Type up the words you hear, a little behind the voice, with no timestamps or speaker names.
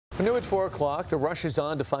New at 4 o'clock, the rush is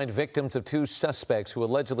on to find victims of two suspects who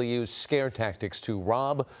allegedly used scare tactics to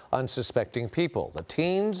rob unsuspecting people. The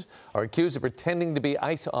teens are accused of pretending to be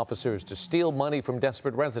ICE officers to steal money from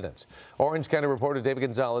desperate residents. Orange County reporter David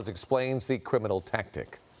Gonzalez explains the criminal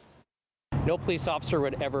tactic. No police officer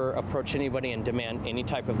would ever approach anybody and demand any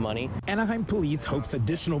type of money. Anaheim police hopes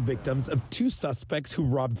additional victims of two suspects who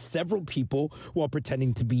robbed several people while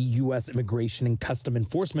pretending to be U.S. Immigration and Custom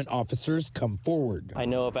Enforcement officers come forward. I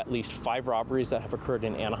know of at least 5 robberies that have occurred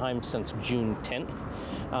in Anaheim since June 10th.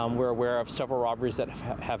 We're aware of several robberies that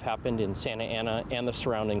have happened in Santa Ana and the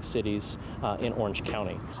surrounding cities in Orange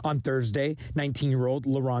County. On Thursday, 19-year-old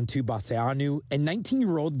Laurent Baseanu and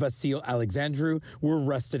 19-year-old Vasil Alexandru were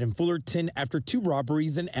arrested in Fullerton after 2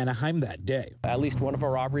 robberies in Anaheim that day. At least one of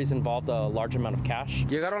our robberies involved a large amount of cash.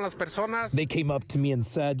 They came up to me and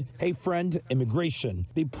said, "Hey friend, immigration."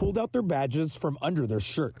 They pulled out their badges from under their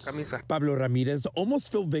shirts. Pablo Ramirez almost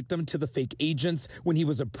fell victim to the fake agents when he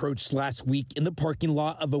was approached last week in the parking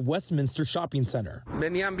lot of a Westminster shopping center.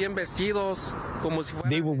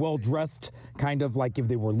 They were well dressed, kind of like if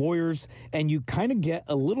they were lawyers, and you kind of get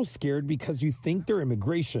a little scared because you think they're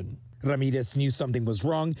immigration. Ramirez knew something was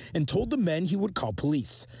wrong and told the men he would call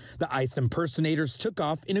police. The ICE impersonators took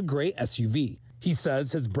off in a gray SUV. He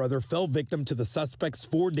says his brother fell victim to the suspects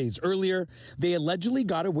 4 days earlier. They allegedly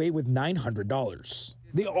got away with $900.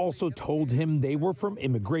 They also told him they were from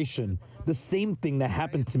immigration, the same thing that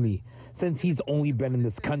happened to me. Since he's only been in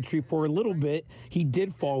this country for a little bit, he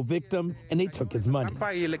did fall victim and they took his money.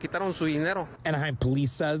 Anaheim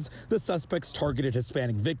police says the suspects targeted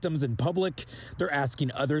Hispanic victims in public. They're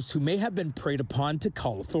asking others who may have been preyed upon to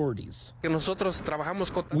call authorities.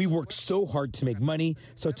 We work so hard to make money,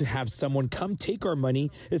 so to have someone come take our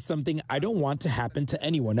money is something I don't want to happen to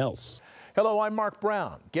anyone else. Hello, I'm Mark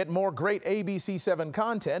Brown. Get more great ABC7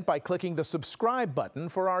 content by clicking the subscribe button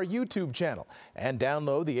for our YouTube channel and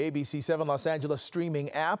download the ABC7 Los Angeles streaming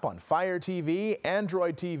app on Fire TV,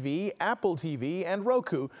 Android TV, Apple TV, and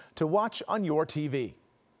Roku to watch on your TV.